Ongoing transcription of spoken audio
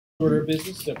Order of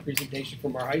business, a presentation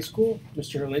from our high school.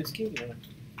 Mr. Helinski.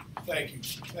 Thank you.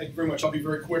 Thank you very much. I'll be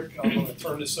very quick. I'm going to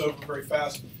turn this over very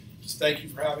fast. Just thank you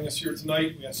for having us here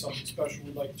tonight. We have something special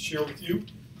we'd like to share with you.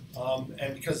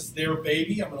 And because it's their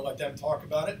baby, I'm going to let them talk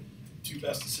about it. Two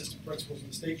best assistant principals in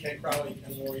the state, Ken Crowley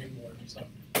and Lorian Moore. So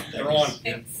they're on.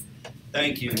 Thanks.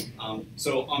 Thank you.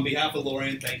 So on behalf of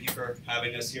Lorian, thank you for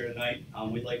having us here tonight.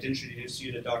 We'd like to introduce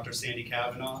you to Dr. Sandy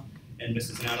Kavanaugh and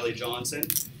Mrs. Natalie Johnson.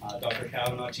 Dr.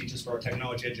 Kavanaugh teaches for our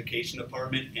technology education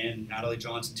department, and Natalie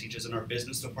Johnson teaches in our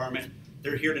business department.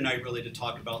 They're here tonight really to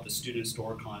talk about the student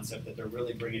store concept that they're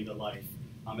really bringing to life.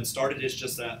 It started as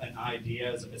just an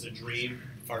idea, as a dream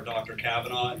for Dr.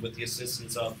 Kavanaugh, and with the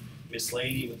assistance of Ms.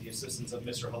 Laney, with the assistance of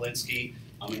Mr. Helinski,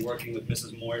 and working with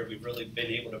Mrs. Moyer, we've really been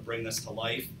able to bring this to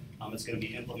life. It's going to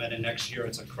be implemented next year.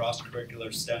 It's a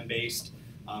cross-curricular STEM-based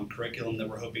curriculum that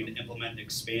we're hoping to implement and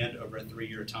expand over a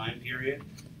 3-year time period.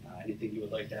 Anything you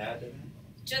would like to add to that?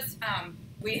 Just,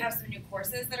 we have some new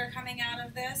courses that are coming out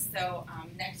of this. So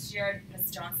next year, Ms.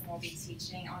 Johnson will be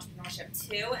teaching Entrepreneurship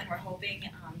 2, and we're hoping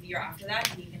the year after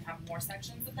that we can have more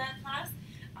sections of that class.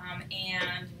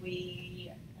 And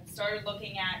we have started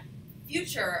looking at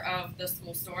future of the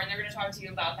school store, and they're going to talk to you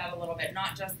about that a little bit,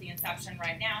 not just the inception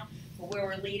right now, but where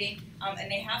we're leading. And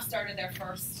they have started their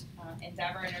first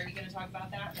endeavor, and are you going to talk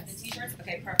about that with the t-shirts?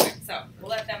 Okay, perfect. So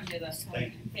we'll let them do this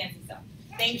fancy stuff.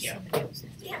 Thank you.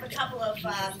 We have a couple of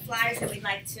flyers that we'd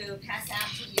like to pass out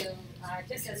to you,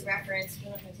 just as reference.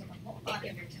 We're not going to take a whole lot of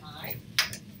your time.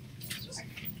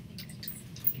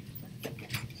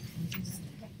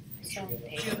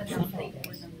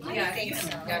 Yeah, I think so.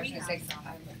 Yeah, you can take some.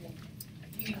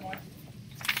 You need more?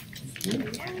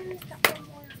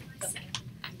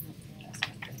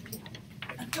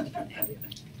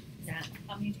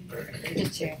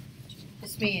 Just chair.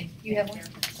 Just me and you have one?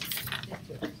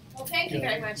 Well, thank you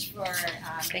very much for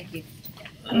Thank you.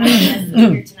 allowing us to be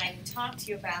here tonight and talk to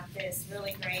you about this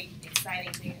really great,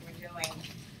 exciting thing that we're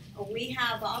doing. We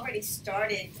have already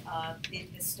started the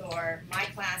store. My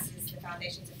classes, the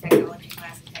Foundations of Technology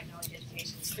class and technology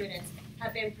education students,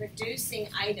 have been producing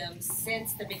items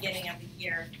since the beginning of the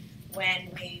year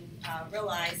when we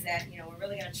realized that we're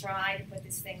really going to try to put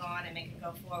this thing on and make it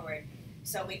go forward.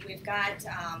 So we've got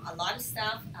a lot of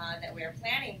stuff that we're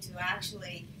planning to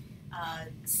actually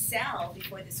sell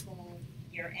before the school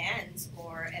year ends,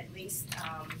 or at least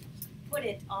put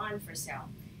it on for sale.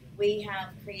 We have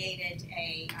created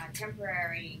a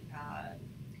temporary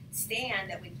stand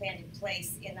that we plan to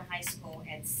place in the high school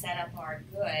and set up our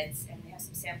goods, and we have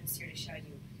some samples here to show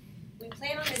you. We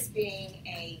plan on this being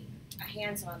a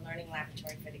hands-on learning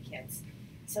laboratory for the kids.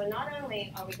 So not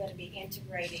only are we going to be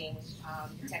integrating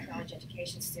the technology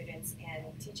education students and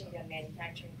teaching them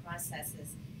manufacturing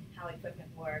processes, how equipment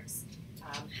works,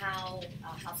 how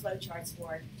flowcharts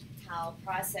work, how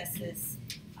processes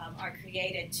are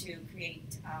created to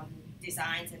create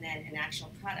designs and then an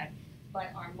actual product, but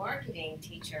our marketing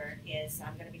teacher is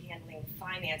going to be handling the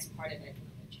finance part of it.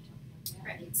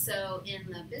 Right, so in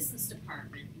the business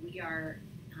department, we are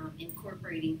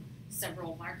incorporating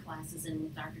several of our classes in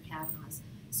with Dr. Kavanaugh's.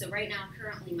 So right now,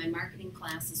 currently, my marketing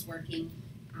class is working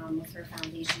with her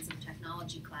Foundations of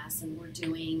Technology class, and we're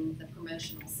doing the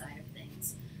promotional side of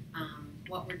things.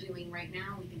 What we're doing right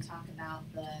now, we can talk about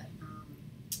the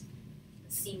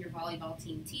senior volleyball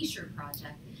team t-shirt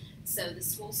project. So the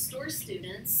school store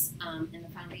students in the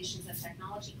Foundations of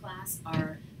Technology class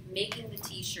are making the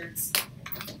t-shirts,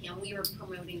 and we are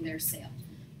promoting their sale.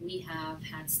 We have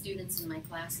had students in my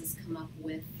classes come up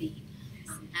with the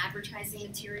advertising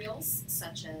materials,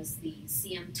 such as the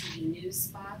CMTV news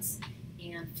spots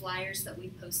and flyers that we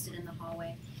posted in the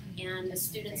hallway. And the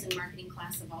students in marketing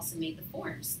class have also made the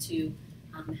forms to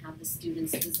have the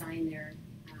students design their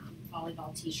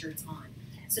volleyball t-shirts on.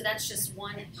 So that's just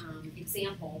one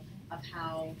example of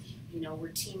how we're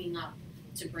teaming up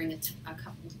to bring a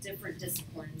couple of different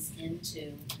disciplines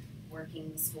into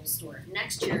working the school store.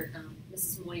 Next year,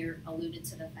 Mrs. Moyer alluded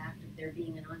to the fact of there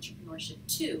being an Entrepreneurship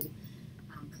 2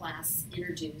 class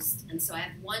introduced, and so I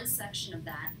have one section of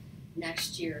that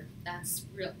next year. That's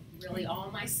really all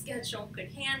my schedule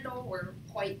could handle. We're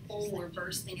quite full. We're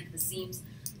bursting at the seams.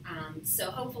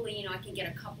 So hopefully, I can get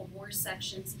a couple more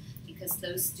sections, because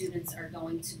those students are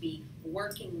going to be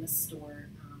working the store,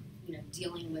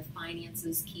 dealing with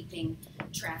finances, keeping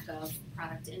track of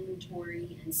product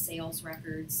inventory and sales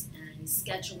records and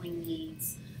scheduling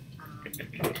needs.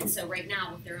 And so right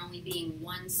now, with there only being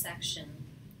one section,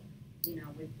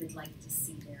 we'd like to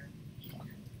see there.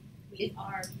 We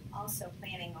are also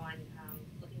planning on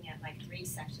looking at like 3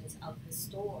 sections of the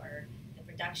store, the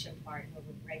production part, where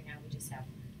right now we just have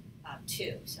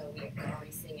 2, so we're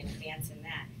already seeing an advance in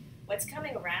that. What's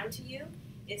coming around to you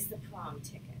is the prom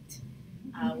ticket.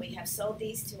 We have sold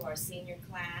these to our senior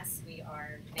class. We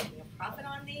are making a profit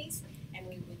on these, and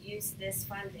we would use this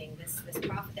funding, this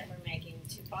profit that we're making,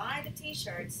 to buy the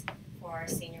t-shirts for our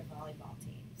senior volleyball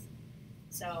teams.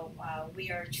 So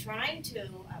we are trying to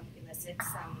elicit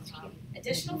some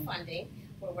additional funding.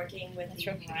 We're working with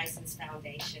the Horizons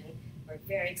Foundation. We're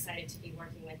very excited to be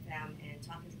working with them and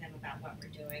talking to them about what we're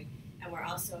doing. And we're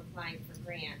also applying for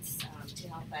grants to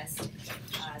help us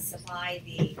supply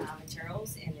the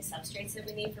materials and the substrates that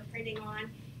we need for printing on,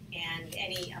 and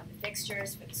any of the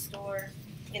fixtures for the store.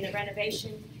 In the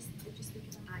renovation,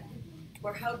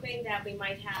 we're hoping that we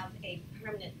might have a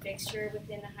permanent fixture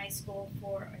within the high school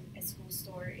for a school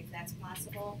store, if that's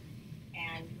possible,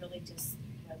 and really just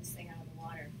blow this thing out of the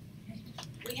water.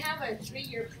 We have a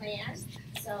 3-year plan,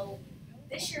 so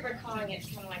this year we're calling it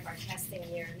kind of like our testing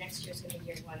year. Next year's going to be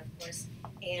year 1, of course,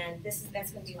 and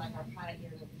that's going to be like our pilot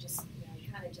year, where we just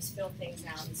kind of just fill things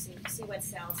out and see what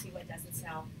sells, see what doesn't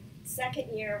sell.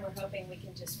 2nd year, we're hoping we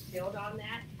can just build on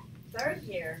that. 3rd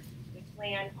year, we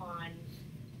plan on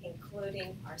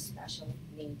including our special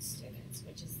needs students,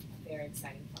 which is a very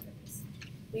exciting part of this.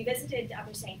 We visited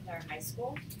Upper St. Clair High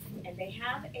School, and they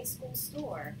have a school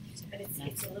store, but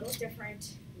it's a little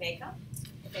different makeup.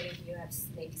 If any of you have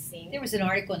maybe seen. There was an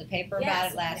article in the paper about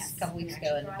Yes, it last yes, couple weeks we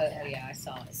ago, actually brought that. yeah, I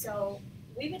saw it. So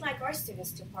we would like our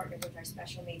students to partner with our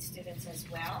special needs students as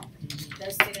well.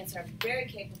 Those students are very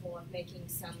capable of making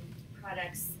some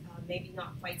products, maybe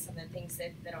not quite some of the things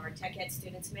that our tech ed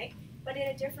students make, but in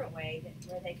a different way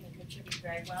where they can contribute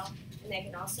very well, and they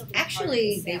can also be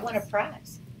Actually, part they of the won a sales.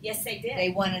 prize. Yes, they did. They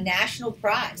won a national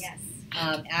prize. Yes.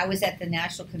 I was at the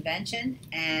national convention,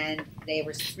 and there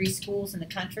were 3 schools in the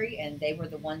country, and they were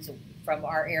the ones from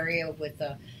our area with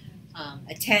the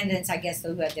attendance. I guess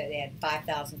they had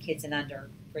 5,000 kids and under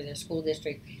for their school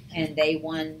district, and they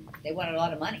won a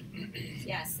lot of money.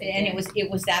 Yes. And it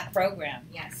was that program.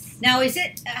 Yes. Now,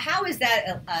 how is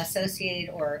that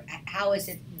associated, or how is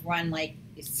it run? Like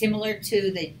similar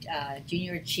to the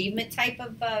junior achievement type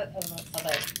of a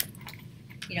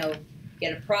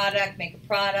get a product, make a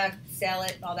product, sell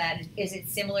it, all that. Is it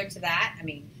similar to that? I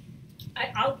mean,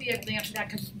 I'll be able to answer that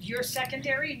because you're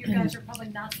secondary and you guys are probably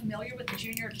not familiar with the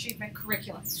junior achievement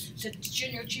curriculum. So the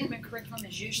junior achievement curriculum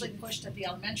is usually pushed at the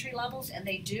elementary levels, and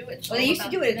they do. It's well, they used to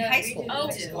do it in high school. Oh,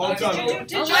 All the time.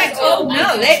 did you? Oh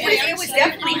no, it was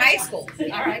definitely high school. All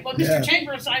right. Well, Mr. Yeah.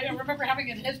 Chambers, I remember having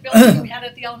it in his building. We had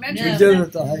it at the elementary. No. We did it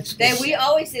at the high school. We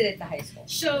always did it at the high school.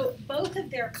 So both of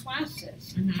their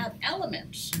classes Mhm. have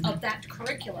elements of that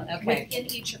curriculum Okay. within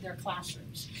each of their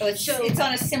classrooms. So it's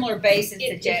on a similar basis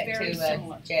It is very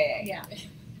similar. JA. Yeah.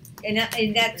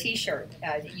 In that T-shirt,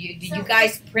 did you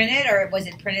guys print it, or was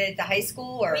it printed at the high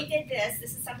school, or? We did this.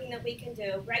 This is something that we can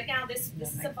do. Right now, this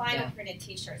is a vinyl Yeah. printed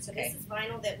T-shirt. So Okay. this is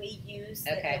vinyl that we use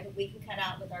Okay. that we can cut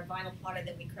out with our vinyl plotter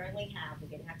that we currently have. We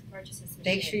didn't have to purchase this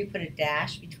machine. Make sure you put a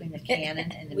dash between the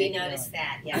Canon and the We McMillan. noticed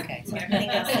that. Yeah. Okay. So everything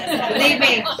else has Believe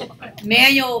me,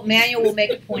 Manual will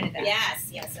make a point of that. Yes.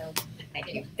 Yeah. So.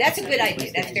 Thank you. That's a good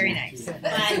idea. That's very nice.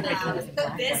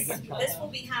 But this will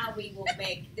be how we will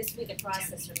make. This will be the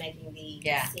process for making the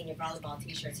Yeah. senior volleyball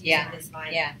T-shirts using Yeah. this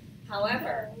vinyl. Yeah.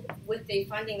 However, with the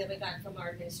funding that we got from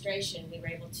our administration, we were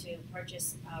able to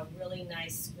purchase a really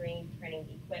nice screen printing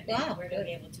equipment. Wow, We're going to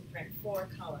be able to print 4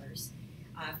 colors,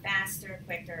 faster,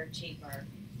 quicker, cheaper.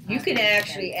 You can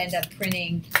actually end up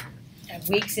printing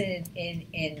weeks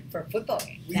in for football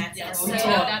games. That's Yeah, our we goal.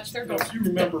 talked- That's their You know, goal. if you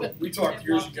remember, we talked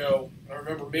years ago, and I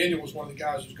remember Manuel was one of the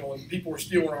guys who was going, people were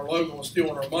stealing our logo and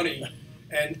stealing our money.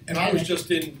 And I was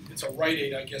just it's a Rite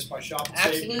Aid, I guess, by Shop and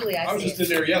Save. Absolutely, I was see just it. in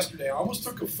there yesterday. I almost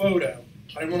took a photo.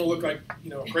 I didn't want to look like,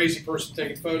 a crazy person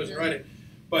taking photos and writing.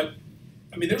 But,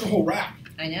 I mean, there's a whole rack.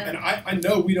 I know. And I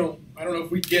know I don't know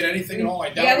if we get anything at all. I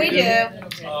doubt Yeah, we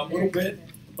do. do. A little bit.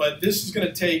 But this is going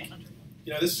to take,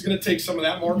 some of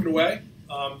that market away.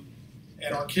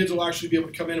 And our kids will actually be able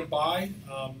to come in and buy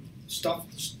stuff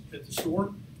at the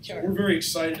store. So we're very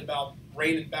excited about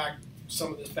reining back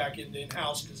some of this back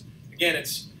in-house because, again,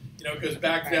 it goes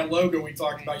back to that logo we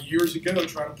talked about years ago,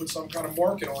 trying to put some kind of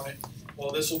market on it.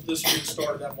 Well, this will be the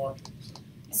start of that market.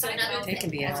 So another It can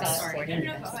be a sorry.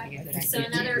 So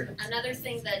another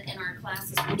thing that in our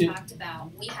classes we talked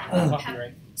about, we have a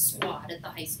pep squad at the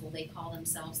high school. They call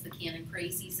themselves the Canon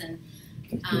Crazies, and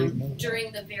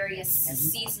during the various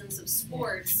seasons of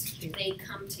sports, they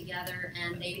come together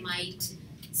and they might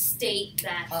state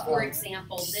that, for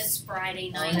example, this Friday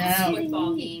night's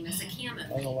football game is a camo.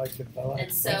 I don't like the black.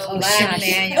 And so Oh, we black, need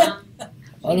to Manuel. come-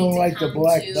 I don't like the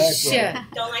black background. Sure.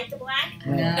 Don't like the black?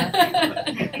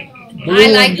 No.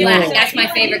 I like black. That's my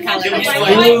favorite color. Give me White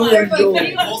white. Blue and one. gold.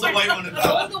 Hold the white one in Hold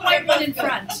front. the white one in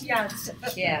front, yes.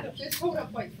 Yeah. Just hold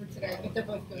up white for today, but they're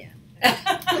both good.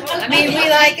 I mean, we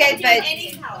like it, Do but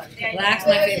any color. There you black's go.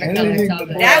 my favorite color. Anything so but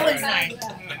that black. one's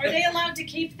nice. Are they allowed to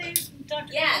keep these,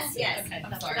 Dr. Yes, yes. Okay,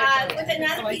 I'm sorry. With Oh,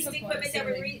 another I piece of took one. equipment that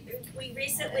we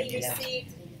recently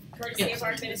received, courtesy of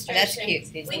our administration. That's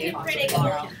cute. We can print a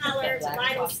full-color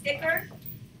vinyl sticker.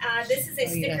 This is a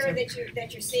Oh, you guys sticker have-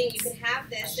 that you're seeing. You can have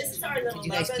this. This is our little Did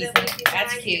you logo guys that keep we one? designed.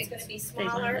 That's cute. It's going to be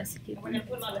smaller. And we're going to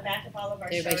put them on the back of all of our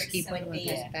Everybody shirts. keep So one? it'll be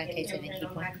Yeah, back in case I didn't print keep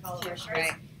on the back of all of our shirts.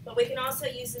 Right. But we can also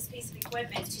use this piece of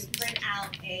equipment to print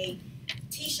out a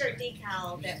T-shirt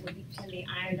decal that can be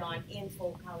ironed on in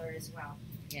full color as well.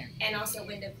 Yeah. And also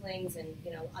window clings and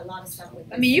a lot of stuff with.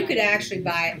 I mean, you could actually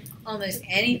buy almost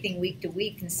anything week to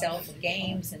week and sell for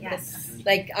games and Yes.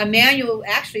 like Emmanuel.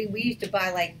 Actually, we used to buy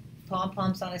like pom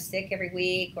poms on a stick every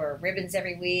week or ribbons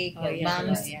every week or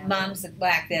mums.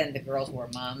 Back then, the girls wore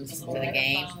mums for the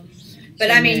games. But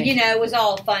I mean, it was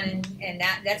all fun and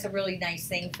that's a really nice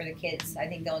thing for the kids. I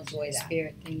think they'll enjoy that.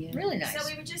 Spirit thing, yeah. Really nice. So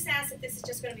we would just ask if this is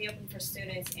just going to be open for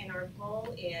students, and our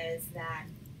goal is that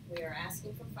we are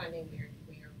asking for funding. We are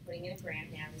putting in a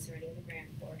grant now. We're already in the grant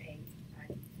for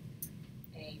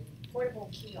a portable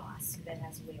kiosk that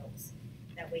has wheels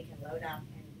that we can load up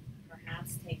and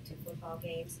perhaps take to football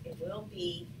games. It will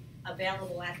be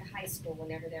available at the high school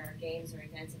whenever there are games or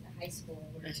events at the high school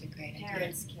where That's a great idea.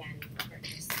 parents can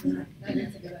purchase That's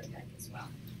a good idea. as well.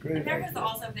 Great And there has idea.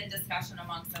 also been discussion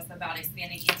amongst us about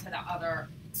expanding into the other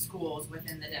schools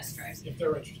within the district, If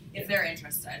they're interested. if they're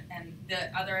interested. And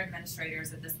the other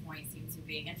administrators at this point seem to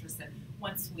be interested,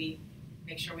 once we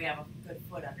make sure we have a good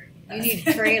foot underneath us. You need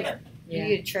a trailer. You Yeah.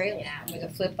 need a trailer Yeah. with a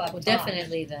flip up Well, top.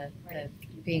 definitely the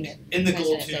being a In the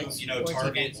goal president to, of the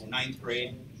target sports ninth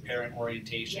grade parent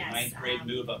orientation, Yes, ninth grade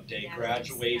move-up day, yeah,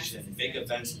 graduation, yes, big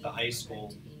events at the high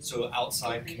school. So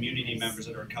outside community members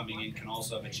that are coming in can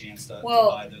also have a chance to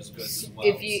Well, buy those goods as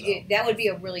well. That would be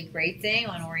a really great thing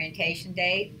on orientation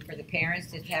day for the parents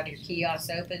to have your kiosks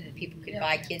open and people could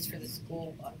buy kids for the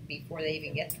school before they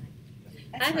even get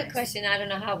there. I have a question. I don't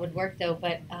know how it would work though,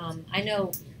 but I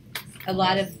know a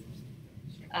lot of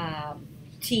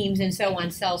teams and so on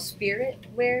sell spirit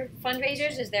wear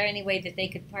fundraisers. Is there any way that they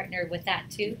could partner with that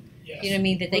too? Yes. You know what I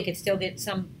mean? That they could still get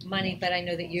some money, but I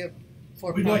know that you're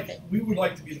for We profit. would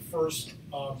like to be the first,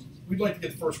 we'd like to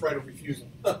get the first right of refusal.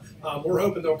 We're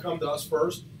hoping they'll come to us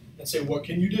first and say, what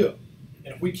can you do?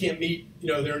 And if we can't meet,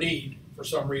 their need for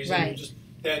some reason, Right.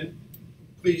 then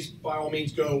please, by all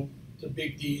means, go to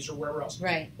Big D's or wherever else.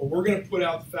 Right. But we're gonna put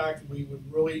out the fact that we would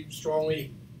really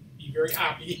strongly be very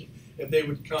happy if they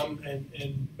would come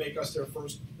and make us their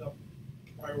first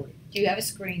priority. Do you have a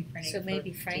screen printing? So for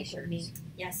maybe Frank would t-shirts? meet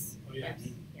Yes. Oh, yeah.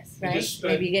 Yes. We Right. just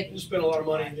spent, Maybe get we spent a lot of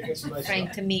money to get some nice Frank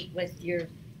stuff. to meet with your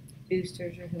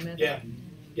boosters or whomever. Yeah.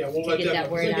 Yeah, we'll To let get them that know.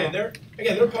 'Cause word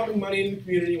again, they're pumping money into the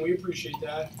community, and we appreciate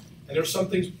that. And there's some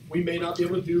things we may not be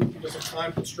able to do because of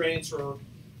time constraints or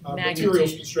materials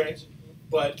Magnitude. constraints.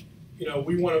 But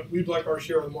we'd like our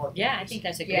share of the market. Yeah, I think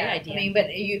that's a great Yeah, idea. I mean, but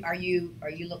are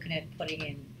you looking at putting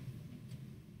in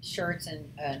shirts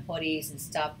and hoodies and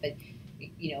stuff, but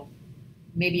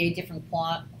maybe a different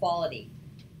quality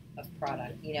of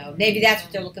product. Maybe that's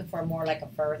what they're looking for, more like a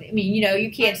fur. I mean,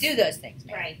 you can't do those things.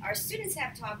 Man. Right. Our students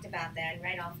have talked about that, and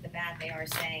right off the bat, they are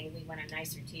saying we want a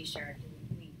nicer T-shirt.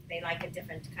 They like a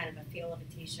different kind of a feel of a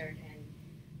T-shirt, and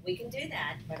we can do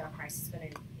that, but our price is going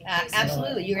to increase.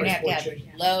 Absolutely, you're going to Price have point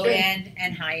change. low Ken- end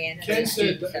and high end. Ken said,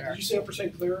 students that did are- you say upper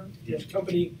St. Clair? The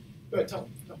company, go ahead, tell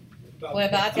them. What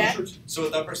about that? T-shirts. So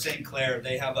with Upper St. Clair,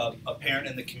 they have a parent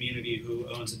in the community who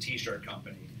owns a t-shirt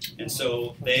company. And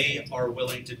so they are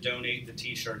willing to donate the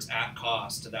t-shirts at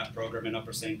cost to that program in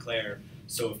Upper St. Clair.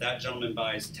 So if that gentleman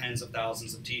buys tens of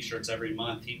thousands of t-shirts every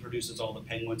month, he produces all the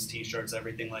Penguins t-shirts,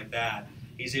 everything like that.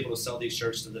 He's able to sell these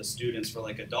shirts to the students for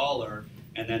like $1,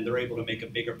 and then they're able to make a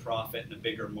bigger profit and a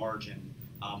bigger margin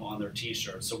on their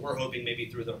t-shirts. So we're hoping maybe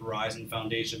through the Horizon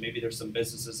Foundation, maybe there's some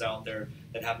businesses out there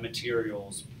that have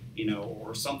materials,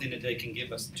 or something that they can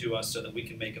give us to us so that we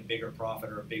can make a bigger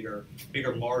profit or a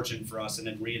bigger margin for us and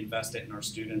then reinvest it in our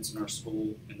students and our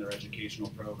school and their educational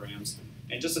programs.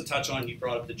 And just to touch on, you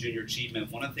brought up the junior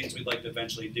achievement, one of the things we'd like to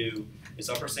eventually do is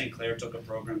Upper St. Clair took a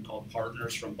program called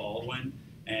Partners from Baldwin,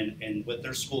 and with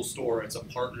their school store, it's a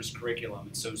partners curriculum.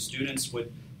 And so students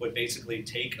would basically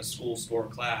take a school store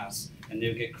class and they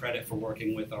would get credit for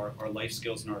working with our life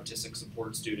skills and artistic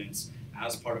support students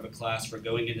as part of a class for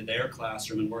going into their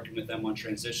classroom and working with them on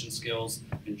transition skills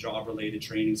and job-related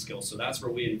training skills. So that's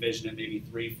where we envision it maybe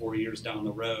 3-4 years down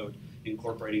the road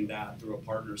incorporating that through a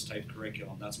partners type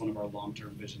curriculum. That's one of our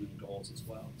long-term vision and goals as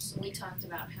well. So we talked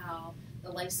about how the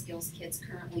life skills kids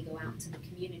currently go out to the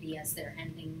community as they're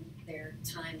ending their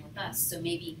time with us. So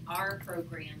maybe our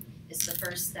program is the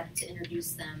first step to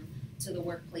introduce them to the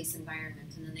workplace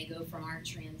environment, and then they go from our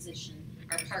transition,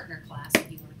 our partner class,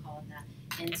 if you want to call it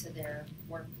that, into their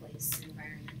workplace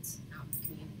environment out in the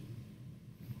community.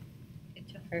 Good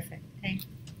job. Perfect. Thank you.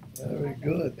 Very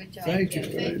good. Good job. Thank you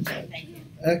Thank very you. much. Thank you.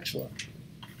 Excellent.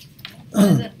 One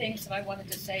of the things that I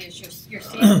wanted to say is you're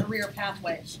seeing career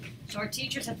pathways. So our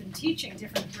teachers have been teaching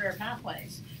different career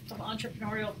pathways, from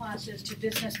entrepreneurial classes to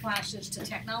business classes to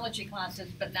technology classes,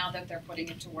 but now that they're putting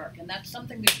it to work. And that's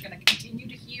something that you're going to continue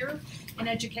to hear in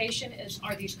education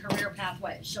are these career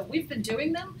pathways. So we've been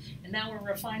doing them, and now we're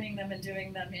refining them and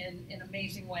doing them in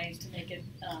amazing ways to make it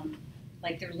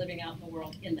like they're living out in the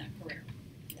world in that career.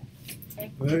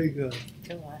 Very good.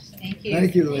 Thank you.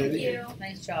 Thank you, lady.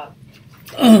 Nice job.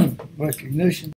 Recognition.